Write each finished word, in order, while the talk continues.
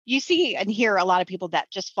you see and hear a lot of people that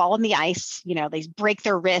just fall on the ice, they break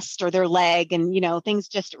their wrist or their leg and, things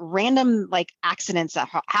just random like accidents that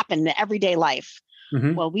happen in everyday life.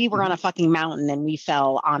 Mm-hmm. Well, we were on a fucking mountain and we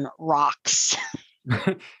fell on rocks.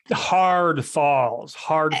 Hard falls,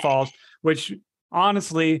 which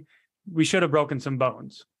honestly, we should have broken some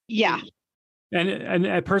bones. Yeah. And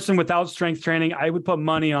a person without strength training, I would put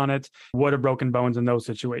money on it, would have broken bones in those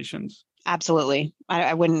situations. Absolutely.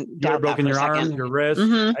 I wouldn't doubt that. You would have broken your arm, your wrist.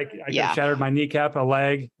 Mm-hmm. I could have shattered my kneecap, a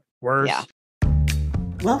leg, worse. Yeah.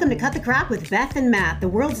 Welcome to Cut the Crap with Beth and Matt, the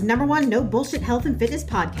world's #1 no bullshit health and fitness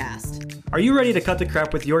podcast. Are you ready to cut the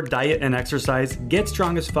crap with your diet and exercise, get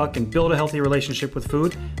strong as fuck, and build a healthy relationship with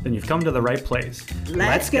food? Then you've come to the right place.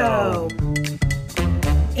 Let's go.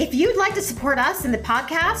 If you'd like to support us in the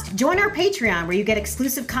podcast, join our Patreon where you get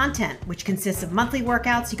exclusive content, which consists of monthly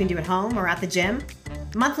workouts you can do at home or at the gym,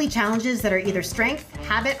 monthly challenges that are either strength,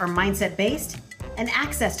 habit, or mindset based, and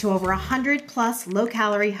access to over 100 plus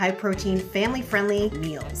low-calorie, high-protein, family-friendly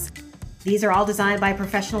meals. These are all designed by a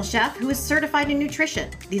professional chef who is certified in nutrition.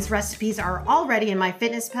 These recipes are already in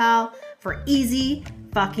MyFitnessPal for easy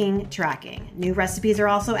fucking tracking. New recipes are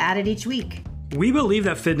also added each week. We believe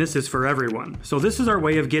that fitness is for everyone, so this is our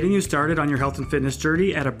way of getting you started on your health and fitness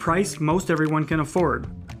journey at a price most everyone can afford.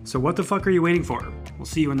 So what the fuck are you waiting for? We'll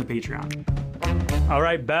see you in the Patreon. All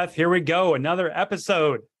right, Beth, here we go. Another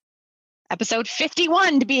episode. Episode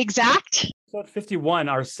 51 to be exact. Episode 51,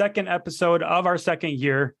 our second episode of our second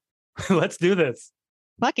year. Let's do this.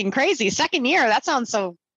 Fucking crazy. Second year. That sounds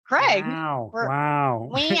so Craig. Wow.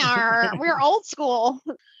 We're old school.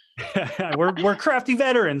 we're crafty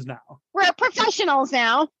veterans now. We're professionals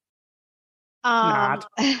now. Not.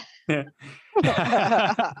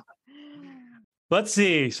 Let's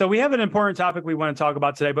see. So we have an important topic we want to talk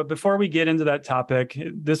about today, but before we get into that topic,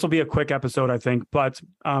 this will be a quick episode, I think, but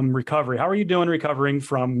recovery. How are you doing recovering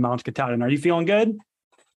from Mount Katahdin? Are you feeling good?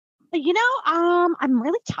 I'm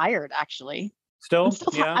really tired, actually. Still?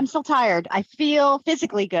 I'm still tired. I feel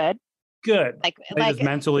physically good. Good. Like just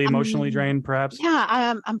mentally, emotionally drained, perhaps?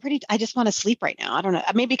 Yeah, I just want to sleep right now. I don't know.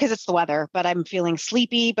 Maybe because it's the weather, but I'm feeling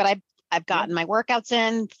sleepy, but I've gotten my workouts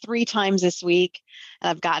in 3 times this week,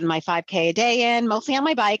 and I've gotten my 5K a day in, mostly on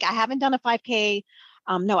my bike. I haven't done a 5K.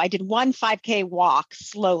 No, I did 1 5K walk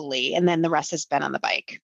slowly, and then the rest has been on the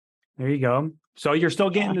bike. There you go. So you're still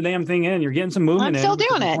getting the damn thing in. You're getting some movement in. I'm still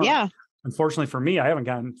doing it, yeah. Unfortunately for me, I haven't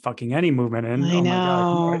gotten fucking any movement in. I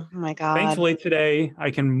know. Oh my God. Thankfully today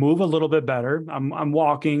I can move a little bit better. I'm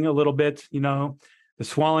walking a little bit, The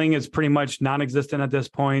swelling is pretty much non-existent at this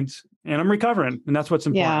point, and I'm recovering, and that's what's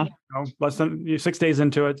important. Yeah. Less than 6 days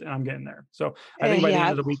into it, and I'm getting there. So I think by the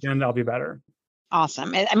end of the weekend, I'll be better.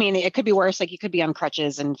 Awesome. I mean, it could be worse. Like you could be on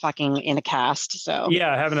crutches and fucking in a cast. So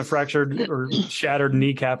yeah, having a fractured or shattered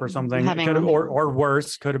kneecap or something, or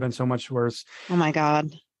worse, could have been so much worse. Oh my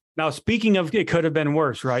God. Now, speaking of, it could have been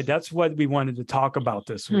worse, right? That's what we wanted to talk about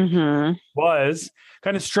this week, was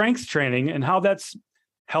kind of strength training and how that's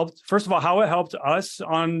helped. First of all, how it helped us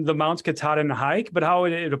on the Mount Katahdin hike, but how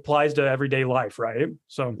it applies to everyday life, right?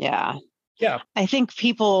 So yeah. I think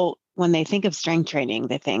people, when they think of strength training,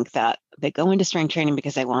 they think that they go into strength training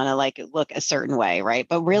because they want to look a certain way, right?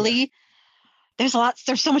 But really, there's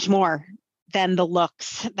so much more than the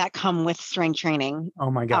looks that come with strength training.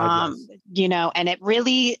 Oh my God. Yes. And it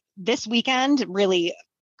really, this weekend really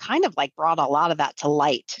kind of brought a lot of that to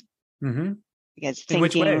light. Mm-hmm. Because in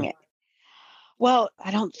which way? Well,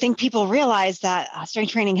 I don't think people realize that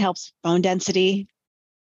strength training helps bone density,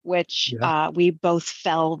 which we both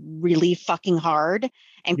fell really fucking hard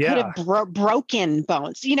and could have broken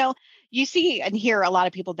bones. You see and hear a lot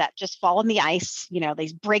of people that just fall on the ice, they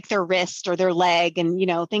break their wrist or their leg and,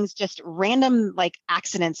 things just random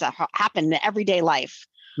accidents that happen in everyday life.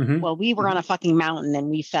 Mm-hmm. Well, we were on a fucking mountain and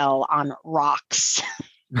we fell on rocks.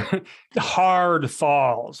 Hard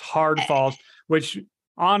falls, which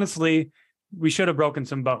honestly, we should have broken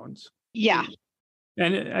some bones. Yeah.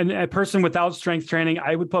 And a person without strength training,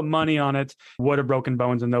 I would put money on it, would have broken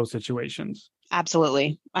bones in those situations.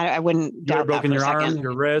 Absolutely. I wouldn't doubt that. You would have broken your arm,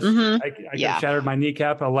 your wrist. Mm-hmm. I could have shattered my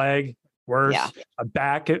kneecap, a leg, worse, a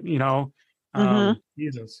back,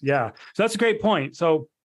 Jesus. Yeah. So that's a great point. So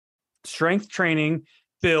strength training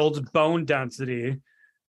builds bone density,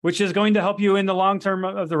 which is going to help you in the long term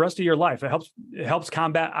of the rest of your life. It helps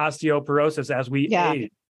combat osteoporosis as we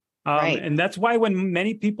age. Right. And that's why when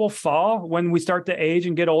many people fall, when we start to age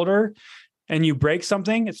and get older and you break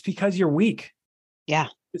something, it's because you're weak. Yeah.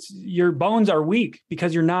 Your bones are weak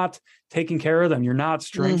because you're not taking care of them. You're not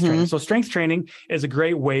strength training. So strength training is a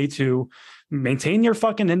great way to maintain your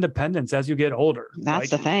fucking independence as you get older.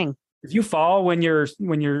 That's the thing. If you fall when you're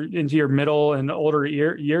into your middle and older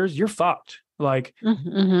years, you're fucked. Like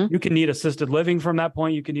you can need assisted living from that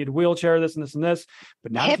point. You can need a wheelchair, this and this and this.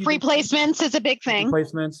 But now hip replacements is a big thing.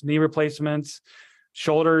 Replacements, knee replacements,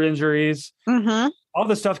 shoulder injuries. All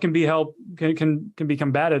this stuff can be can be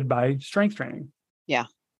combated by strength training. Yeah.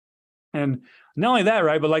 And not only that,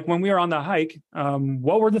 right? But like when we were on the hike,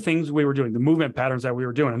 what were the things we were doing? The movement patterns that we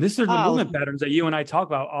were doing. And these are the movement patterns that you and I talk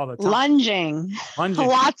about all the time. Lunging.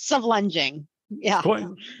 Lots of lunging. Yeah.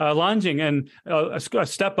 Lunging, and a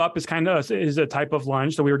step up is a type of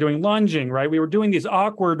lunge. So we were doing lunging, right? We were doing these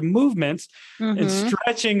awkward movements and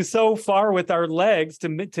stretching so far with our legs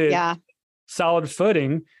to solid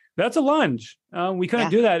footing. That's a lunge. We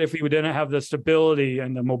couldn't do that if we didn't have the stability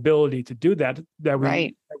and the mobility to do that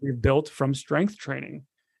we built from strength training.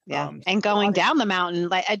 Yeah. And going down the mountain,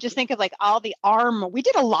 like I just think of like all the arm. We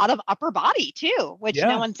did a lot of upper body too, which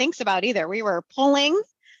no one thinks about either. We were pulling,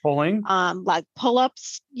 like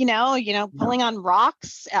pull-ups, pulling on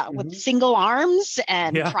rocks with single arms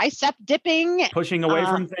and tricep dipping, pushing away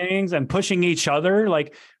from things and pushing each other,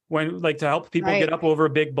 like to help people get up over a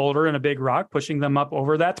big boulder and a big rock, pushing them up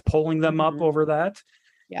over that, pulling them up over that.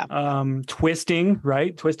 Yeah. Twisting,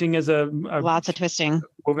 right? Twisting is a lots of twisting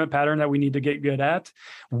movement pattern that we need to get good at.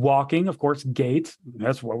 Walking, of course, gait.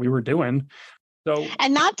 That's what we were doing. So,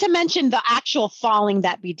 and not to mention the actual falling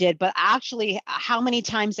that we did, but actually how many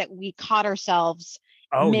times that we caught ourselves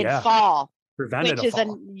mid-fall. Prevented which is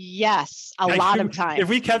fall. A lot of times. If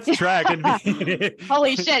we kept track, it'd be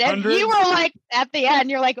holy shit. And you were like, at the end,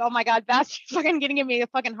 you're like, oh my God, Beth, you're fucking going to give me a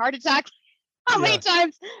fucking heart attack. How many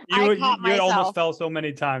times I caught myself? You almost fell so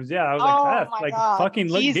many times. Yeah, I was like, Beth, like God. Fucking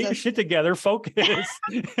look, get your shit together, focus.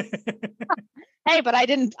 Hey, but I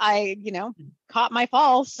caught my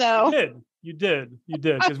fall. So you did.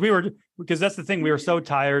 Because that's the thing. We were so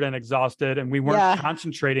tired and exhausted, and we weren't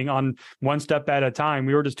concentrating on one step at a time.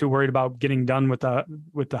 We were just too worried about getting done with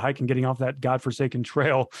the hike and getting off that godforsaken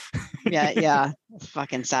trail. Yeah.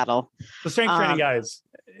 Fucking saddle. The strength training, guys.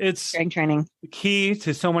 It's strength training. Key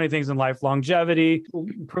to so many things in life: longevity,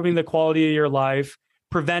 improving the quality of your life,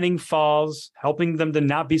 preventing falls, helping them to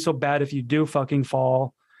not be so bad if you do fucking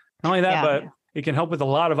fall. Not only that, but it can help with a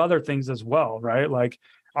lot of other things as well, right? Like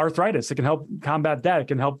arthritis, it can help combat that. It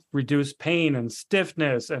can help reduce pain and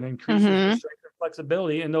stiffness and increase the strength and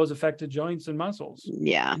flexibility in those affected joints and muscles.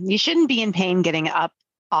 Yeah. You shouldn't be in pain getting up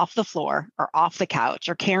off the floor or off the couch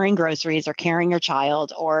or carrying groceries or carrying your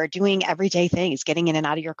child or doing everyday things, getting in and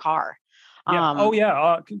out of your car. On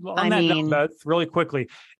that note, Beth, really quickly,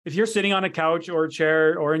 if you're sitting on a couch or a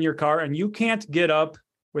chair or in your car and you can't get up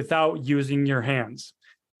without using your hands,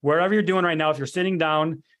 wherever you're doing right now, if you're sitting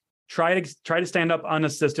down, try to stand up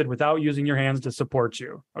unassisted without using your hands to support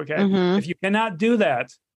you. Okay. If you cannot do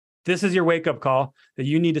that, this is your wake-up call that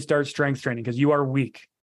you need to start strength training because you are weak.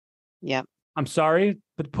 Yep. I'm sorry,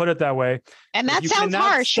 but put it that way. And that sounds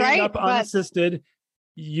harsh, right? Up unassisted,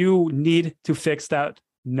 you need to fix that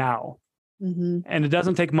now. And it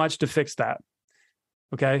doesn't take much to fix that.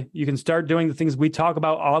 Okay. You can start doing the things we talk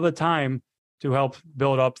about all the time to help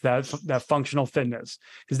build up that functional fitness,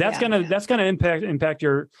 because that's gonna impact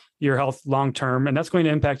your health long term, and that's going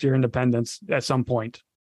to impact your independence at some point.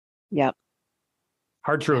 Yep.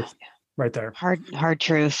 Hard truth, right there. Hard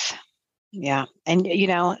truth. Yeah, and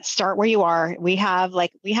start where you are. We have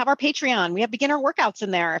our Patreon. We have beginner workouts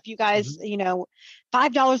in there. If you guys,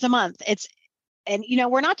 $5 a month. And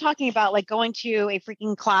we're not talking about like going to a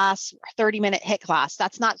freaking class, 30-minute HIIT class.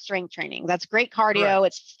 That's not strength training. That's great cardio.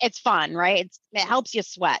 Right. It's fun, right? It helps you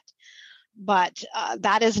sweat, but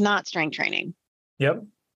that is not strength training. Yep,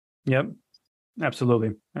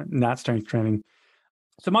 absolutely not strength training.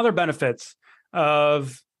 Some other benefits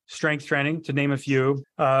of strength training, to name a few,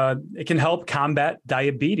 it can help combat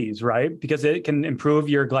diabetes, right? Because it can improve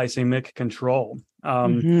your glycemic control.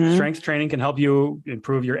 Strength training can help you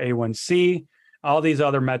improve your A1C. All these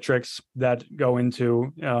other metrics that go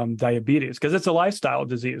into diabetes, because it's a lifestyle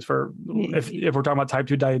disease if we're talking about type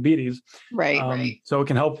 2 diabetes. Right. So it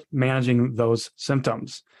can help managing those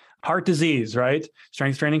symptoms. Heart disease, right?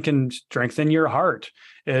 Strength training can strengthen your heart.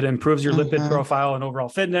 It improves your lipid profile and overall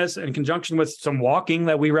fitness in conjunction with some walking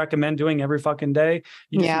that we recommend doing every fucking day.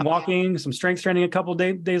 You do some walking, some strength training a couple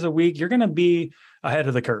days a week, you're going to be ahead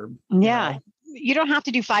of the curve. Yeah. You don't have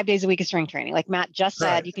to do 5 days a week of strength training. Like Matt just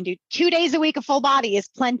said, you can do 2 days a week of full body is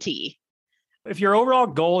plenty. If your overall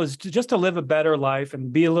goal is to live a better life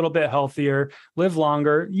and be a little bit healthier, live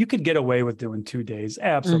longer, you could get away with doing 2 days.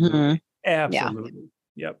 Absolutely. Absolutely.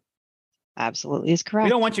 Yep. Absolutely is correct. We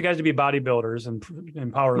don't want you guys to be bodybuilders and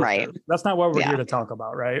powerlifters. Right. That's not what we're here to talk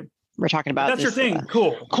about, right? We're talking about that's your thing.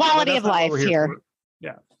 Cool. Quality of life here.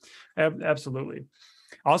 Yeah. Absolutely.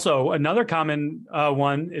 Also, another common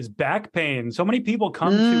one is back pain. So many people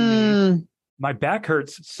come to me, my back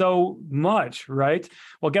hurts so much, right?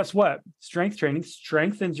 Well, guess what? Strength training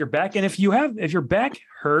strengthens your back. And if your back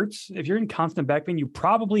hurts, if you're in constant back pain, you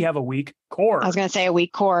probably have a weak core. I was going to say a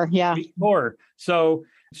weak core. Yeah. Weak core. So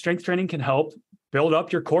strength training can help build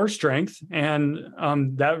up your core strength, and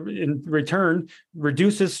that in return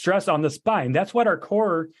reduces stress on the spine. That's what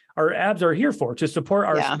our abs are here for, to support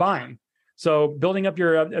our spine. So building up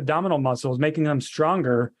your abdominal muscles, making them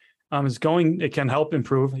stronger, it can help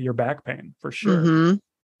improve your back pain for sure.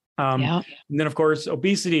 And then of course,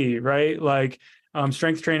 obesity, right? Like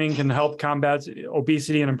strength training can help combat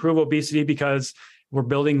obesity and improve obesity because we're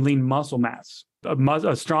building lean muscle mass.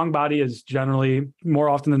 A strong body is generally, more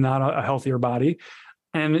often than not, a healthier body.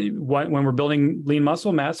 And when we're building lean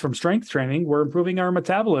muscle mass from strength training, we're improving our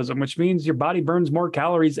metabolism, which means your body burns more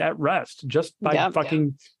calories at rest just by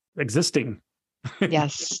existing.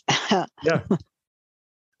 Yes. Yeah.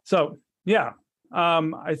 So,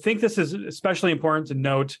 I think this is especially important to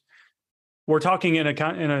note. We're talking in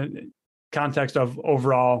a context of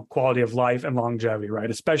overall quality of life and longevity, right?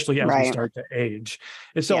 Especially as we start to age.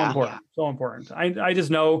 It's so important. So important. I just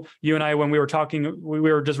know you and I, when we were talking, we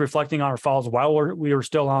were just reflecting on our falls while we were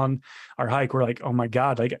still on our hike. We're like, oh my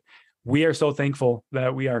God, like we are so thankful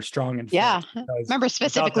that we are strong and fit. I remember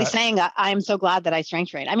specifically saying, I'm so glad that I strength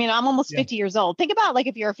trained. I mean, I'm almost 50 years old. Think about, like,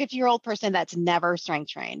 if you're a 50-year-old person that's never strength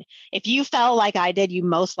trained, if you fell like I did, you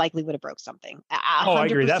most likely would have broke something. 100% I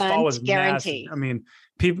agree. That fall was guarantee. Massive. I mean,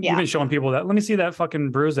 people, you've been showing people that. Let me see that fucking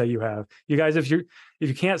bruise that you have. You guys, if you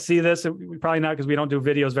can't see this, probably not, because we don't do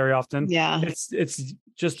videos very often. Yeah. It's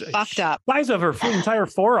just fucked up. Size of her entire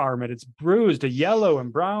forearm, and it's bruised to yellow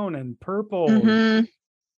and brown and purple.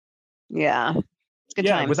 Yeah. Good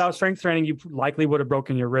times. Without strength training, you likely would have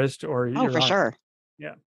broken your wrist or your for arm. Sure.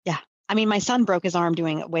 Yeah. Yeah. I mean, my son broke his arm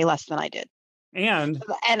doing way less than I did. And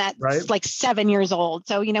at like 7 years old.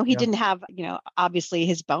 So, he didn't have, obviously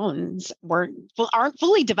his bones aren't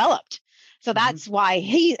fully developed. So that's why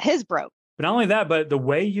his broke. But not only that, but the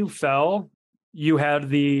way you fell, you had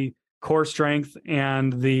the core strength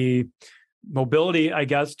and the mobility, I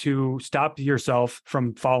guess, to stop yourself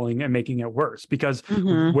from falling and making it worse, because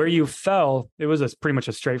where you fell, it was pretty much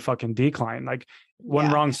a straight fucking decline. Like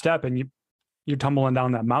one wrong step and you're tumbling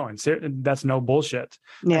down that mountain. That's no bullshit.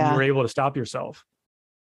 Yeah. And you were able to stop yourself.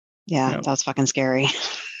 Yeah. That was fucking scary.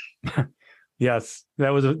 Yes. That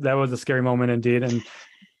was a scary moment indeed.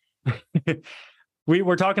 And we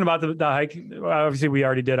were talking about the hike. Obviously, we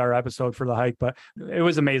already did our episode for the hike, but it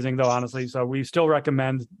was amazing, though, honestly. So we still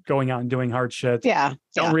recommend going out and doing hard shit. Yeah.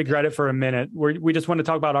 Don't regret it for a minute. We just want to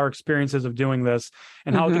talk about our experiences of doing this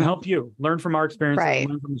and how it can help you learn from our experiences,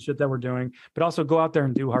 learn from the shit that we're doing, but also go out there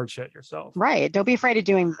and do hard shit yourself. Right. Don't be afraid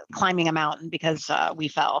of climbing a mountain because we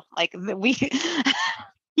fell. Like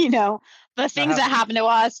the things that happened to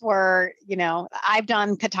us were, I've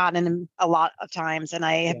done katanin a lot of times and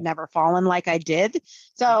I have never fallen like I did.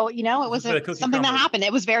 So, it was something that happened.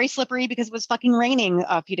 It was very slippery because it was fucking raining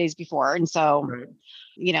a few days before. And so,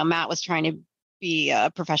 Matt was trying to be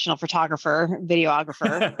a professional photographer,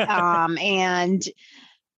 videographer. And,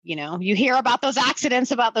 you hear about those accidents,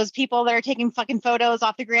 about those people that are taking fucking photos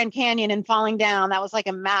off the Grand Canyon and falling down. That was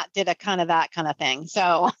like Matt did that kind of thing.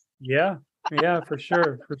 So, yeah, for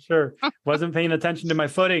sure. Wasn't paying attention to my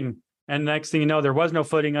footing. And next thing you know, there was no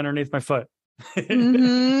footing underneath my foot.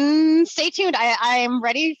 Stay tuned. I'm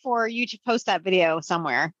ready for you to post that video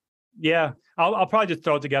somewhere. Yeah, I'll probably just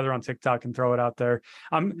throw it together on TikTok and throw it out there.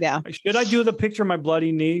 Should I do the picture of my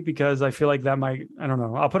bloody knee? Because I feel like that might, I don't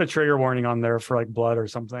know. I'll put a trigger warning on there for like blood or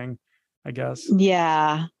something, I guess.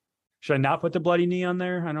 Yeah. Should I not put the bloody knee on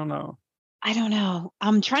there? I don't know.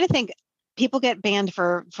 I'm trying to think. People get banned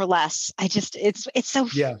for less. It's so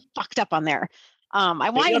fucked up on there. I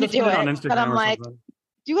want you to do it, but I'm like,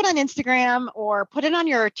 do it on Instagram or put it on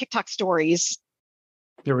your TikTok stories.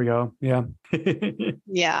 There we go. Yeah.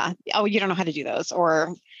 Yeah. Oh, you don't know how to do those,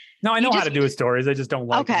 or? No, I know how to do stories. I just don't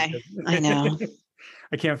like. Okay. I know.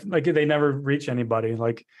 I can't, like, they never reach anybody.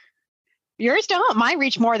 Like yours don't. Mine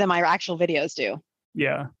reach more than my actual videos do.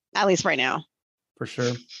 Yeah. At least right now. For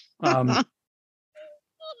sure.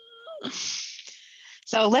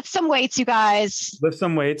 So lift some weights, you guys. Lift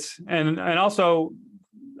some weights. And also,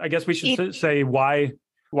 I guess we should say why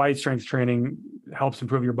strength training helps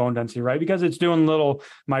improve your bone density, right? Because it's doing little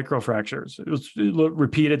micro fractures. It was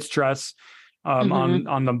repeated stress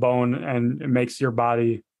on the bone, and it makes your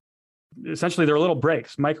body, essentially they're little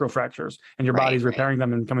breaks, micro fractures, and your body's repairing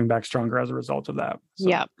them and coming back stronger as a result of that. So,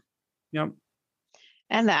 Yep.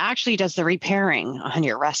 And that actually does the repairing on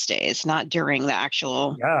your rest days, not during the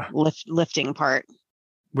actual lifting part.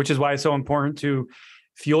 Which is why it's so important to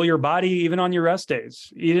fuel your body even on your rest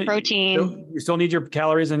days. Protein. You still need your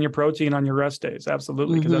calories and your protein on your rest days.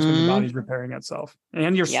 Absolutely. Because that's when your body's repairing itself.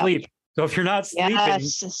 And your sleep. So if you're not sleeping, you're not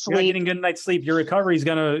getting good night's sleep, your recovery is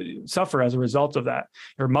going to suffer as a result of that.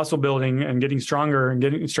 Your muscle building and getting stronger and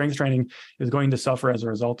getting strength training is going to suffer as a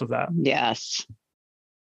result of that. Yes.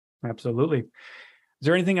 Absolutely. Is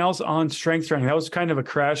there anything else on strength training? That was kind of a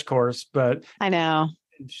crash course, but I know.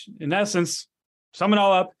 In essence, sum it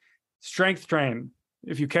all up, strength train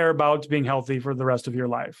if you care about being healthy for the rest of your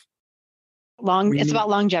life. It's about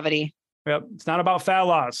longevity. Yep. It's not about fat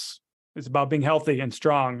loss. It's about being healthy and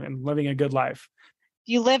strong and living a good life.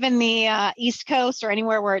 If you live in the East Coast or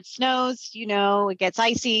anywhere where it snows, it gets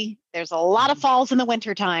icy. There's a lot of falls in the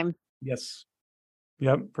wintertime. Yes.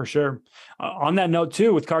 Yep, for sure. On that note,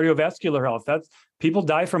 too, with cardiovascular health, people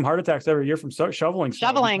die from heart attacks every year from shoveling.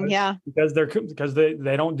 Because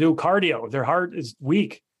they don't do cardio. Their heart is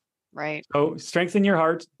weak. Right. So strengthen your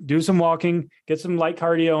heart, do some walking, get some light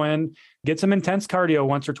cardio in, get some intense cardio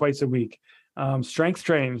once or twice a week. Strength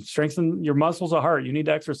train, strengthen your muscles of heart. You need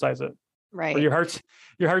to exercise it. Right. Or your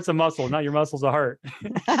heart's a muscle, not your muscles a heart.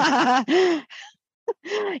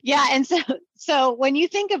 Yeah. And so when you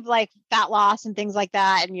think of like fat loss and things like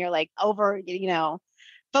that, and you're like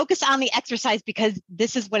focus on the exercise because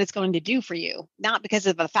this is what it's going to do for you, not because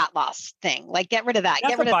of a fat loss thing. Like get rid of that.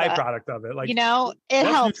 That's get rid a byproduct of it. Like, it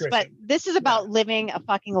helps, nutrition. But this is about living a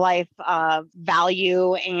fucking life of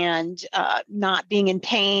value and not being in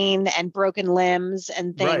pain and broken limbs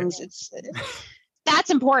and things. Right. That's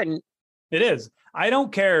important. It is. I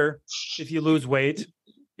don't care if you lose weight,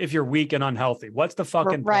 if you're weak and unhealthy. What's the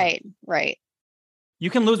fucking point? Right. You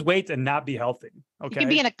can lose weight and not be healthy. Okay. You can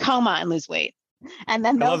be in a coma and lose weight. And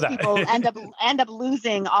then those people end up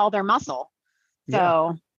losing all their muscle.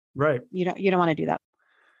 So right. You don't want to do that.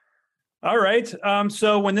 All right.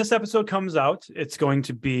 So when this episode comes out, it's going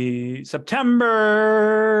to be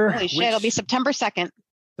September. Holy shit, it'll be September 2nd.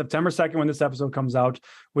 September 2nd when this episode comes out,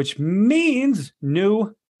 which means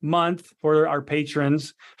new month for our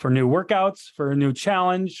patrons, for new workouts, for a new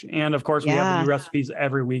challenge. And of course, we have new recipes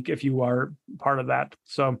every week if you are part of that.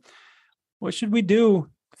 So what should we do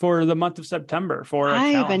for the month of September for a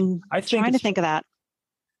challenge? I've been trying to think of that.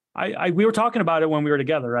 We were talking about it when we were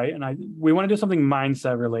together, right? And we want to do something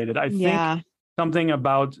mindset related. I think something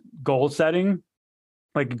about goal setting,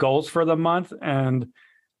 like goals for the month and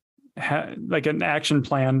like an action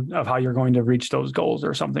plan of how you're going to reach those goals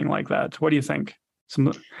or something like that. What do you think?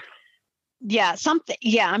 I'm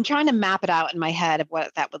trying to map it out in my head of what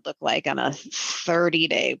that would look like on a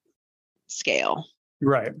 30-day scale.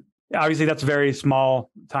 Right. Obviously, that's a very small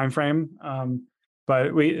time frame,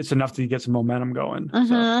 but it's enough to get some momentum going.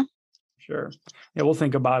 Mm-hmm. So, sure. Yeah, we'll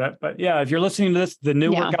think about it. But yeah, if you're listening to this, the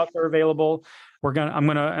new workouts are available. I'm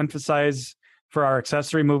gonna emphasize for our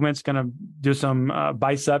accessory movements, gonna do some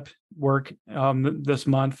bicep work this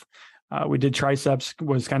month. We did triceps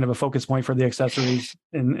was kind of a focus point for the accessories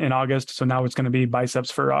in August. So now it's going to be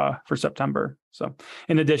biceps for September. So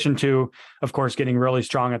in addition to, of course, getting really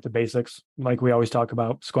strong at the basics, like we always talk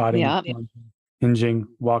about, squatting, hinging,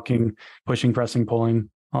 walking, pushing, pressing, pulling,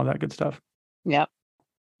 all that good stuff. Yep.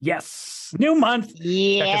 Yes. New month.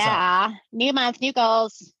 Yeah. New month, new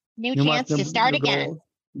goals, new chance to start again.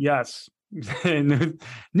 Yes.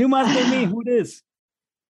 New month, new me. Who it is?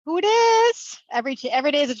 Who it is. Every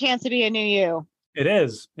day is a chance to be a new you. It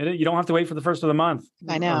is. You don't have to wait for the first of the month.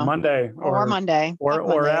 I know. Or Monday.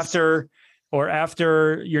 Or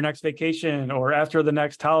after your next vacation or after the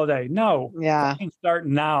next holiday. No. Yeah. Start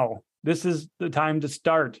now. This is the time to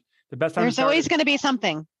start. The best time. There's always going to be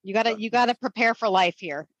something. You gotta prepare for life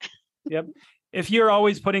here. Yep. If you're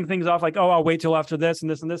always putting things off, like, I'll wait till after this and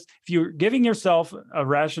this and this. If you're giving yourself a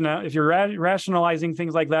rationale, if you're rationalizing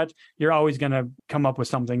things like that, you're always going to come up with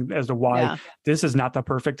something as to why this is not the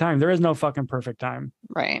perfect time. There is no fucking perfect time.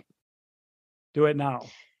 Right. Do it now.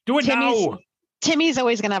 Do it now. Timmy's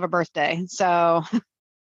always going to have a birthday. So.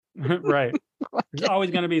 Right. There's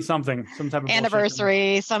always going to be something, some type of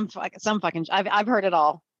anniversary, some fucking, I've heard it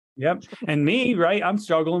all. Yep. And me, right, I'm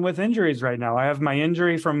struggling with injuries right now. I have my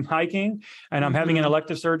injury from hiking and I'm having an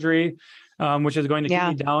elective surgery, which is going to keep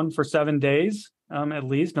me down for 7 days, at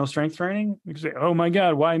least. No strength training. You can say, oh my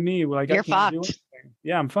God, why me? Like, you're fucked.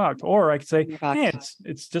 Yeah, I'm fucked. Or I could say, hey,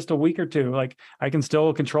 it's just a week or two. Like I can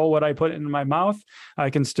still control what I put in my mouth. I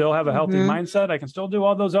can still have a healthy mindset. I can still do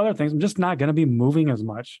all those other things. I'm just not going to be moving as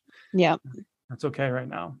much. Yeah. That's okay right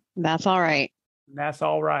now. That's all right. That's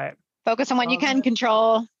all right. Focus on what you can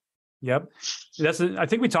control. Yep. I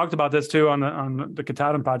think we talked about this too on the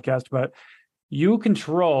Katahdin podcast, but you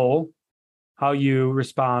control how you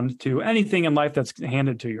respond to anything in life that's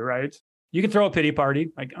handed to you, right? You can throw a pity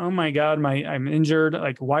party, like, oh my God, I'm injured.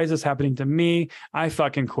 Like, why is this happening to me? I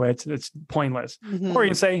fucking quit. It's pointless. Mm-hmm. Or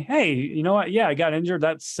you can say, hey, you know what? Yeah, I got injured.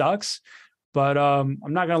 That sucks. But I'm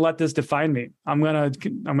not going to let this define me. I'm going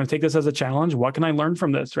to take this as a challenge. What can I learn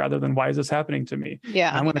from this rather than why is this happening to me?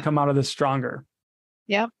 Yeah. I'm going to come out of this stronger.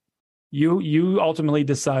 Yep. You ultimately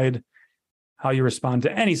decide how you respond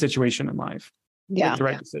to any situation in life. Yeah. Make the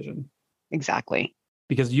right decision. Exactly.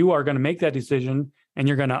 Because you are going to make that decision and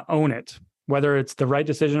you're going to own it. Whether it's the right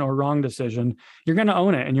decision or wrong decision, you're going to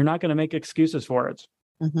own it and you're not going to make excuses for it.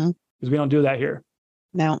 Because we don't do that here.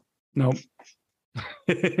 No. Nope.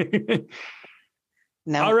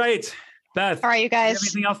 No. All right, Beth. All right, you guys.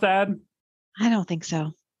 Anything else to add? I don't think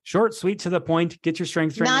so. Short, sweet, to the point. Get your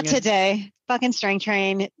strength training. Not today. Fucking strength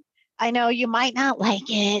train. I know you might not like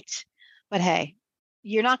it, but hey,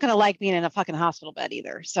 you're not going to like being in a fucking hospital bed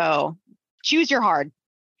either. So choose your hard.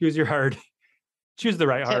 Choose your hard. Choose the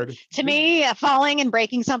right hard. To me, falling and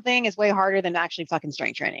breaking something is way harder than actually fucking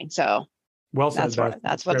strength training. So well said.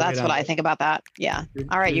 That's what I think about that. Yeah.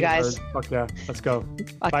 All right, you guys. Fuck yeah. Let's go.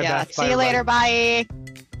 Fuck bye, yeah. Beth. See you later. Bye.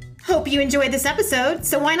 Hope you enjoyed this episode,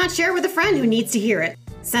 so why not share with a friend who needs to hear it?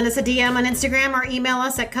 Send us a DM on Instagram or email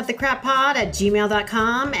us at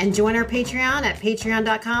cutthecrappod@gmail.com and join our Patreon at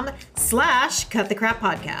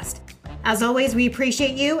patreon.com/cutthecrappodcast. As always, we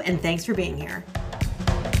appreciate you and thanks for being here.